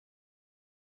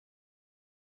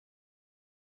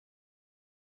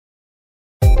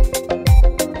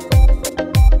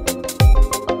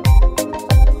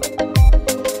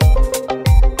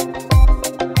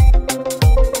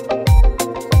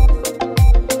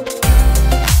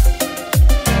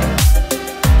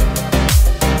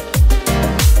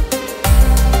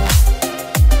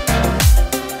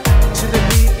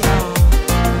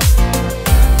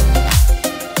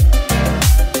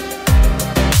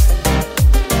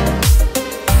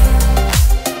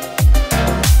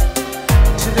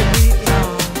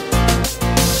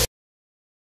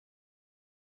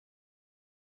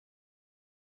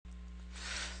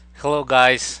Hello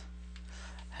guys,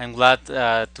 I'm glad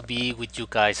to be with you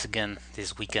guys again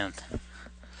this weekend.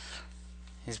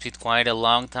 It's been quite a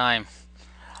long time.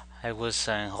 I was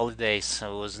on holidays,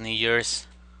 so it was New Year's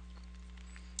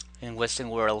in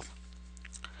Western world.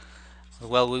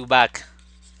 Well, we're back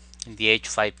in the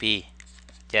H5P.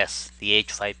 Yes, the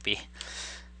H5P.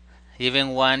 Even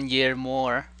 1 year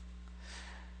more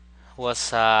was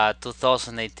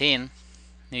 2018,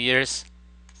 New Year's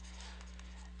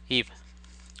Eve.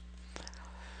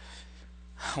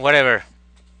 Whatever.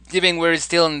 Even we're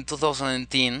still in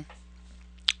 2018,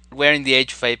 we're in the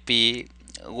H5P,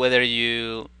 whether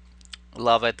you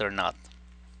love it or not.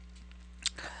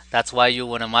 That's why you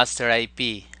want to master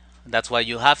IP. That's why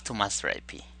you have to master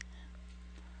IP.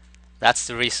 That's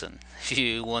the reason. If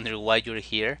you wonder why you're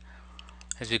here,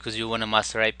 it's because you want to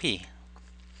master IP.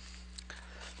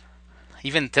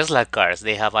 Even Tesla cars,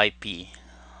 they have IP.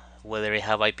 Whether they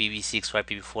have IPv6 or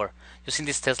IPv4. You seen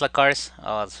these Tesla cars?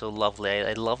 Oh, it's so lovely.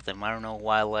 I love them. I don't know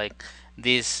why, like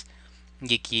this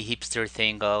geeky hipster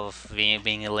thing of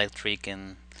being electric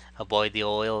and avoid the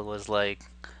oil was like,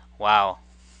 wow.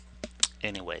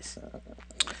 Anyways,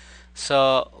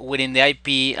 so within the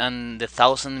IP and the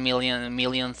thousand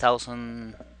million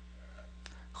thousand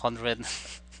hundred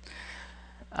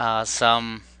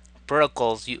some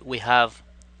protocols, we have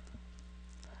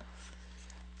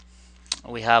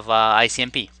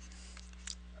ICMP.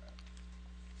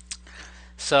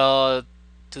 So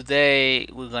today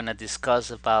we're gonna discuss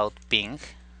about ping.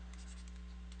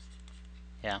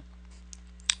 Yeah,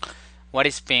 what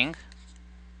is ping?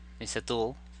 It's a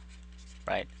tool,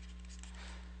 right?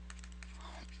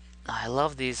 I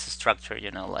love this structure.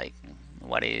 Like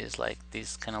what is like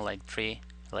this kind of like tree,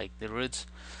 like the roots.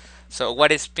 So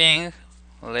what is ping?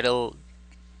 A little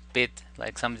bit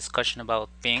like some discussion about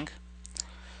ping,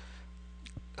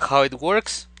 how it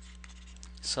works.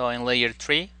 So in layer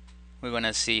 3 we're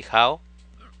gonna see how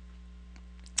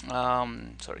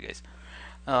sorry guys,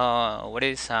 what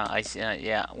is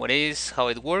what is how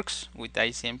it works with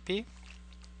ICMP,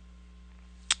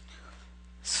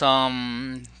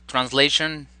 some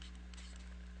translation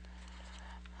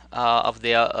of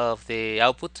the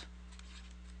output.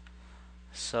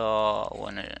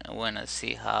 So wanna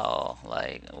see how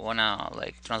like wanna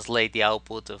like translate the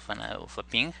output of a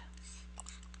ping.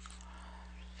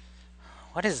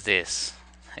 What is this?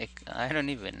 I don't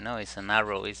even know. It's an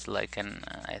arrow. It's like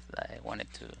I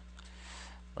wanted to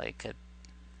like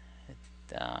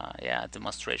yeah,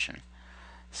 demonstration.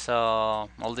 So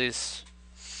all this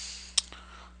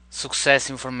success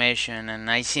information and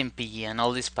ICMP and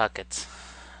all these packets.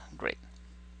 Great.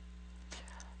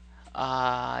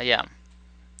 Yeah.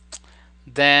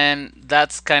 Then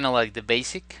that's kind of like the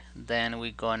basic. Then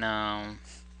we're gonna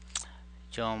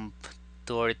jump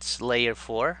towards layer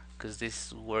 4 because this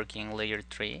is working layer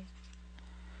 3.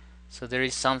 So there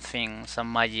is some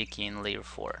magic in layer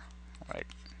 4, right?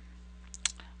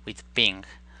 With ping.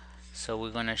 So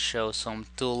we're gonna show some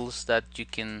tools that you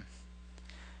can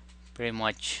pretty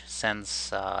much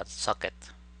sense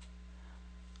socket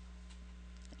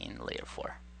in layer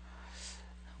 4.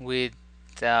 With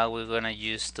we're gonna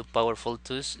use two powerful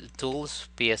tools,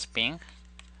 psping.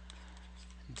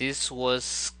 This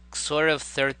was sort of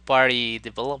third-party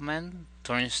development,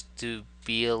 turns to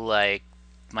be like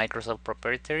Microsoft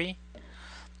proprietary,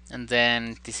 and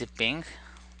then tcping.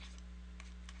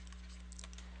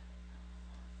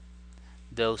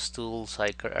 Those tools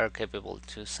are capable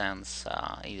to sense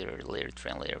either layer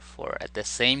 3 and layer 4 at the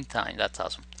same time. That's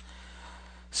awesome.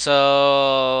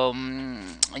 So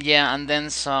yeah, and then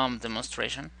some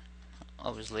demonstration,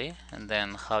 obviously, and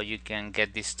then how you can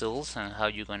get these tools and how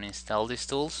you can install these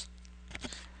tools.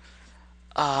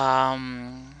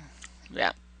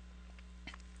 Yeah,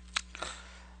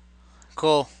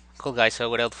 cool, cool guys. So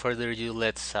without further ado,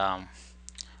 let's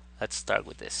start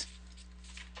with this.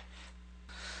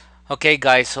 Okay,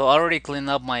 guys. So I already cleaned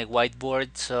up my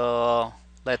whiteboard. So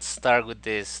let's start with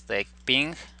this like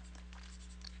ping.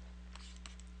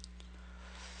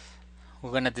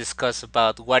 We're gonna discuss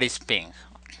about what is ping.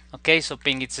 Okay, so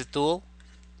ping is a tool.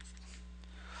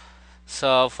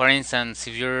 So for instance,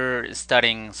 if you're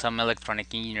studying some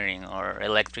electronic engineering or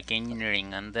electric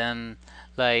engineering, and then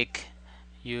like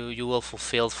you will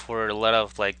fulfill for a lot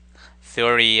of like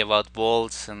theory about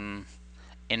volts and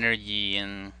energy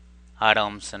and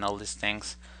atoms and all these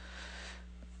things,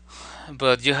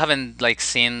 but you haven't like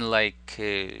seen like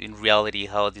in reality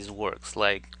how this works.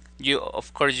 Like you,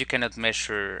 of course, you cannot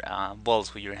measure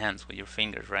volts with your hands, with your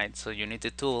fingers, right? So you need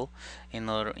a tool in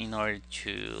order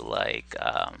to like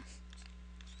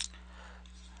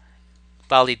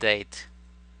validate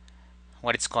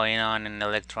what is going on in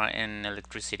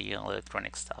electricity and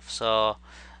electronic stuff. So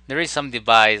there is some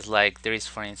device, like there is,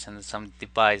 for instance, some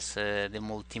device, the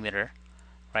multimeter,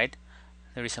 right?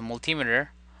 There is a multimeter.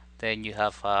 Then you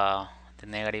have the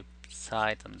negative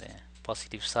side and the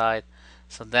positive side.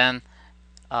 So then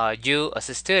you, as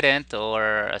a student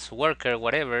or as a worker,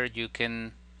 whatever,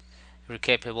 you're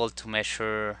capable to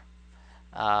measure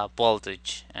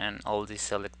voltage and all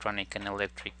these electronic and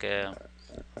electric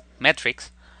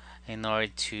metrics in order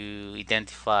to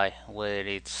identify whether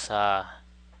it's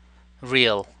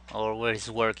real or whether it's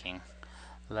working.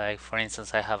 Like, for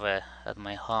instance, I have at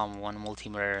my home one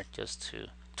multimeter just to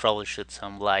troubleshoot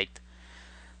some light.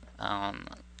 Um,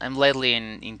 I'm lately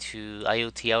into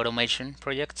IoT automation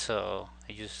projects, so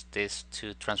I use this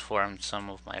to transform some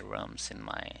of my rooms in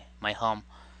my home.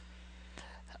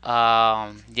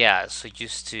 Yeah, so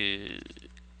just to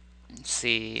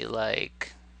see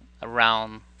like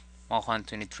around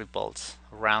 123 volts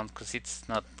around, because it's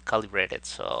not calibrated,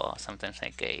 so sometimes I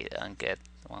get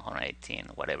 118,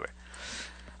 whatever.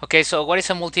 Okay, so what is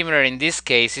a multimeter? In this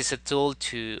case, it's a tool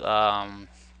to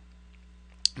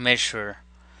measure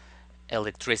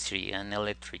electricity and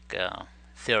electric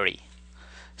theory.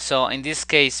 So in this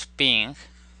case, ping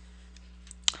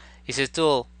is a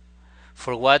tool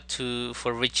for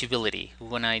for reachability. We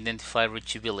want to identify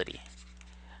reachability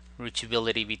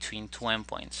between two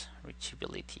endpoints.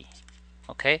 Reachability.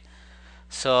 Okay,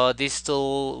 so this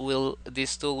tool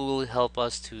will help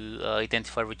us to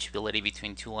identify reachability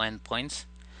between two endpoints,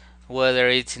 whether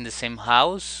it's in the same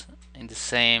house, in the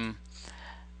same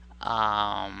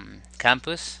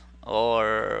campus,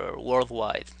 or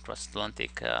worldwide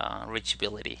transatlantic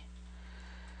reachability.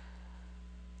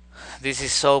 This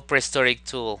is so prehistoric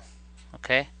tool.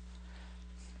 Okay,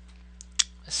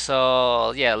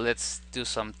 so yeah, let's do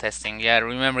some testing. Yeah,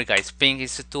 remember guys, ping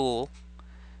is a tool.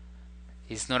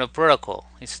 It's not a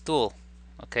protocol, it's a tool.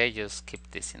 Okay, just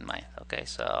keep this in mind. Okay,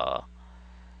 so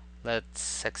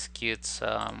let's execute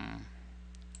some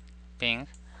ping.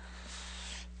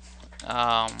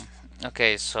 um,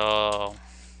 okay, so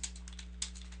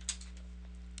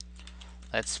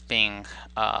let's ping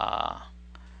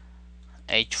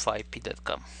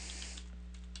h5p.com.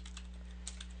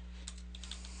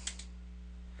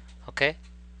 Okay,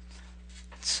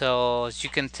 so as you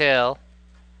can tell,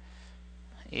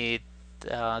 it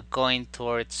going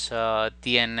towards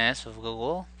DNS of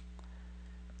Google,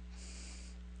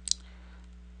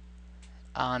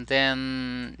 and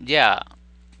then yeah,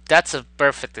 that's a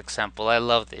perfect example. I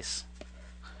love this.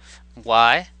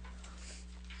 Why?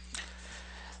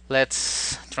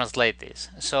 Let's translate this.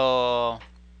 So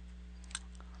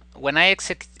when I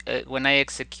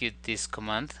execute this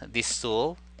command, this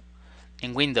tool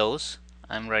in Windows,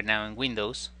 I'm right now in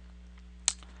Windows.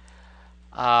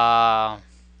 By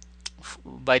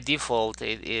default,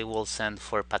 it will send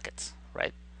 4 packets,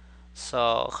 right?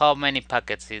 So how many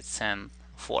packets it send?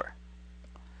 4.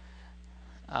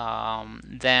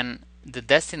 Then the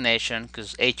destination,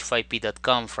 because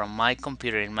h5p.com from my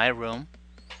computer in my room,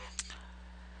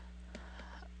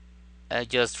 I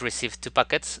just received 2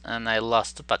 packets and I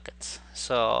lost 2 packets.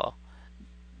 So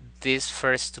these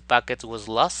first 2 packets was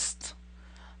lost,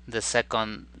 the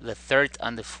second, the third,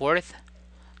 and the fourth.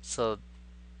 So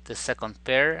the second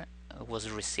pair was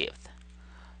received.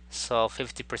 So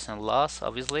 50% loss,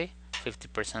 obviously,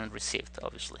 50% received,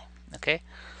 obviously. Okay,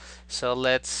 so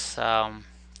let's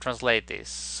translate this.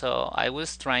 So I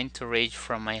was trying to reach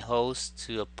from my host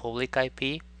to a public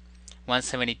IP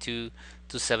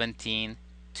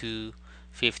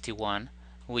 172.217.251,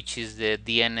 which is the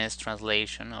DNS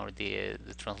translation, or the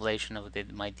translation of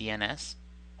my DNS,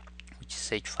 which is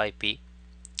H5P.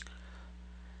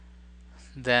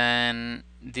 Then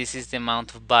this is the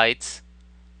amount of bytes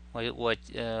what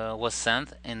was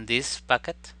sent in this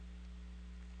packet.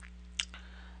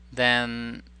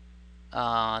 Then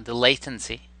the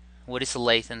latency. What is the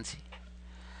latency?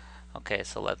 Okay,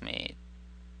 so let me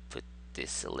put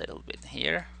this a little bit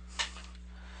here.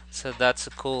 So that's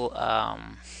a cool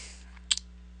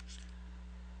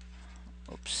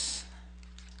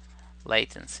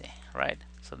latency, right?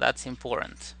 So that's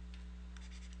important.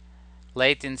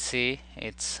 Latency,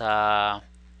 it's a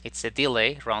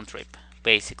delay round trip,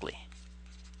 basically.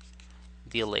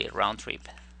 Delay round trip.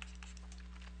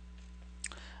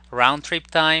 Round trip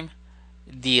time,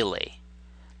 delay.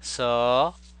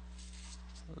 So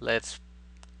let's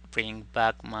bring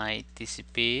back my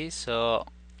TCP. So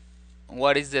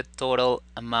what is the total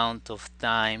amount of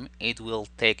time it will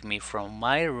take me from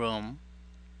my room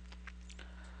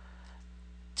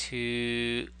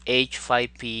to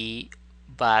H5P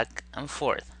back and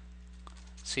forth?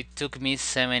 So it took me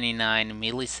 79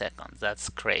 milliseconds. That's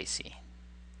crazy.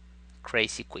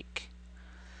 crazy quick.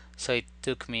 So it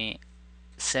took me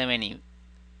 79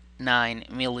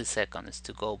 milliseconds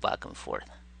to go back and forth.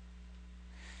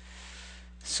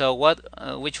 So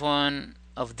which one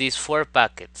of these four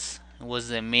packets was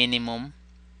the minimum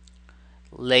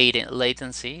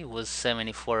latency? It was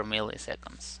 74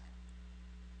 milliseconds.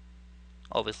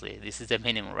 Obviously, this is the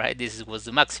minimum, right? This was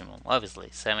the maximum, obviously,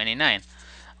 79.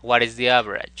 What is the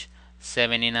average?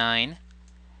 79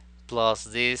 plus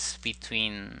this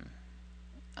between,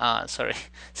 sorry,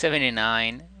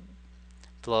 79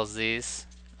 plus this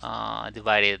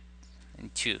divided in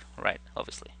 2, right?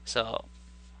 Obviously. So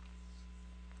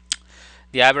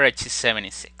the average is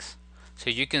 76. So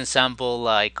you can sample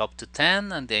like up to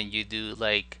 10 and then you do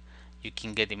like, you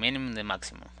can get the minimum and the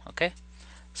maximum, okay?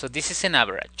 So this is an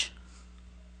average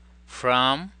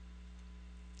from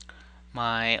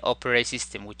my operating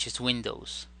system, which is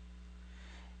Windows.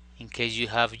 In case you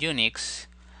have Unix,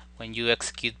 when you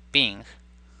execute ping,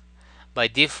 by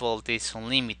default it's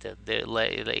unlimited.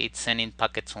 It's sending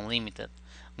packets unlimited.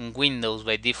 In Windows,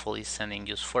 by default, is sending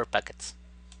just 4 packets.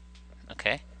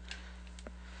 Okay,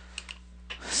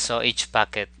 so each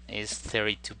packet is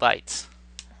 32 bytes.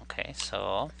 Okay,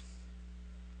 so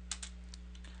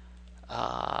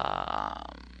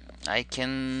I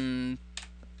can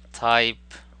type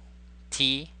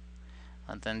T,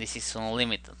 and then this is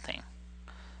unlimited thing.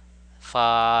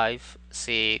 5,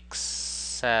 6,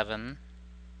 7,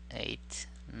 8,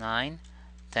 9,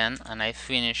 10, and I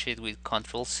finish it with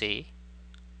Control C.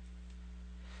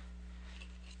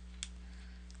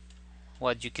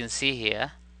 What you can see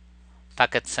here,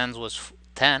 packet sent was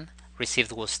 10,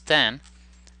 received was 10,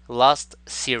 lost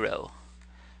 0.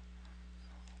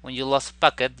 When you lost a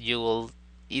packet, you will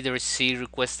either see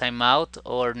request timeout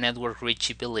or network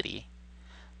reachability.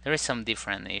 There is some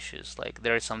different issues, like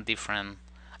there is some different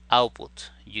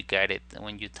output you get it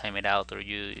when you time it out, or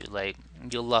you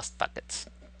lost packets,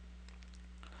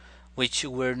 which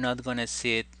we're not gonna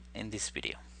see it in this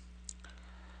video.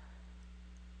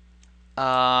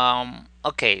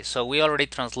 Okay, so we already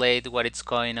translate what is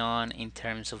going on in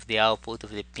terms of the output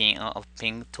of the ping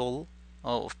tool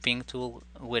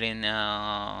within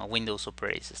Windows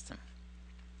operating system.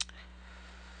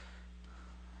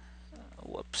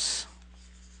 Whoops,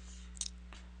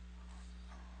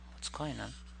 what's going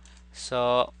on?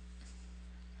 So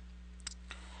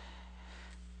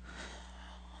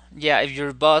yeah, if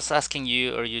your boss asking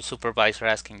you or your supervisor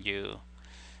asking you,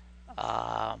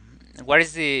 what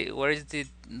is the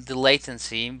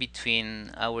latency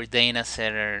between our data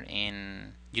center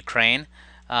in Ukraine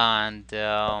and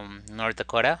North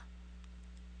Dakota?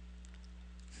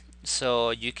 So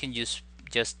you can just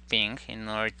ping in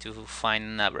order to find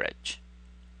an average.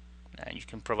 You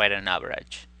can provide an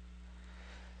average.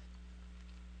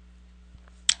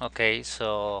 Okay,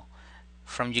 so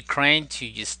from Ukraine to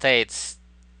the States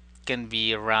can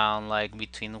be around like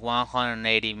between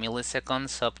 180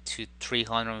 milliseconds up to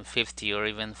 350 or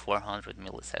even 400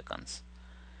 milliseconds.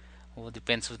 Well, it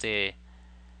depends on the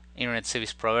internet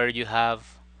service provider you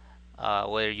have,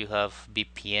 whether you have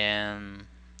VPN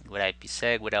with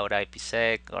IPsec, without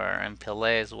IPsec, or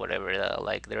MPLS, whatever.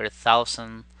 Like there are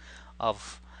thousands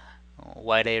of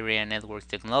wide area network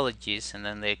technologies, and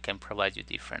then they can provide you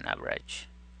different average.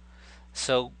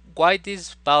 So why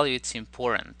this value is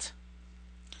important?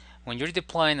 When you're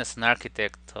deploying as an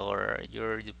architect or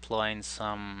you're deploying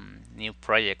some new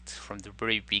project from the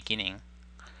very beginning,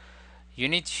 you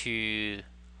need to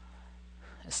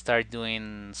start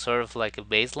doing sort of like a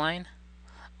baseline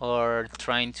or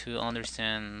trying to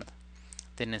understand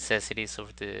the necessities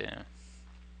of the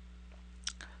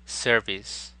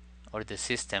service or the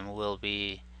system will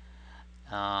be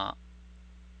uh,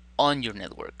 on your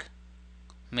network.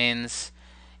 Means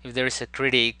if there is a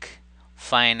critic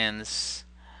finance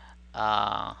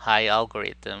high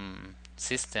algorithm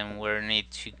system where need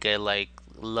to get like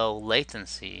low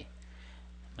latency,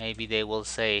 maybe they will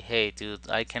say, hey dude,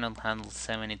 I cannot handle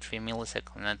 73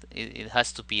 milliseconds. It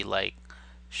has to be like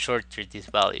shorter these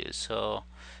values. So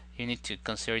you need to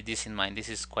consider this in mind. This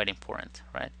is quite important,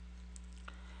 right?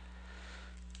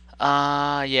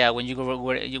 Yeah, when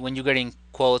you getting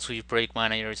quotes with your project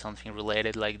manager or something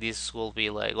related, like this will be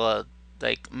like, well,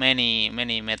 like many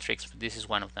metrics, but this is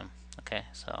one of them. Okay,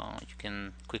 so you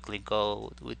can quickly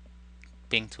go with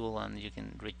ping tool and you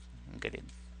can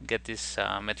get this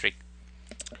metric.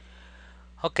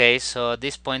 Okay, so at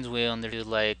this point we understood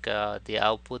like the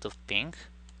output of ping.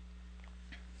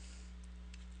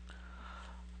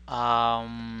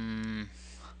 Yeah,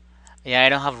 I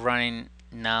don't have running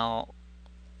now.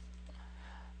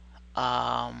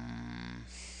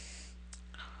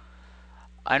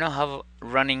 I don't have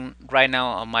running right now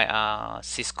on my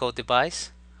Cisco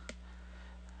device,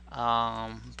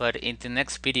 but in the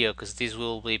next video, because this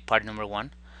will be part number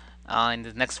one, in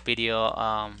the next video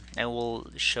I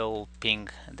will show ping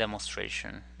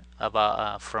demonstration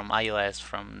about from iOS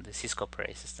from the Cisco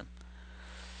operating system.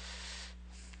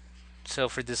 So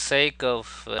for the sake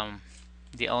of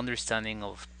the understanding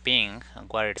of ping and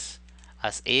what it is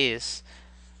as is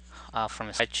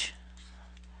from scratch,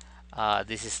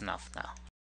 this is enough now.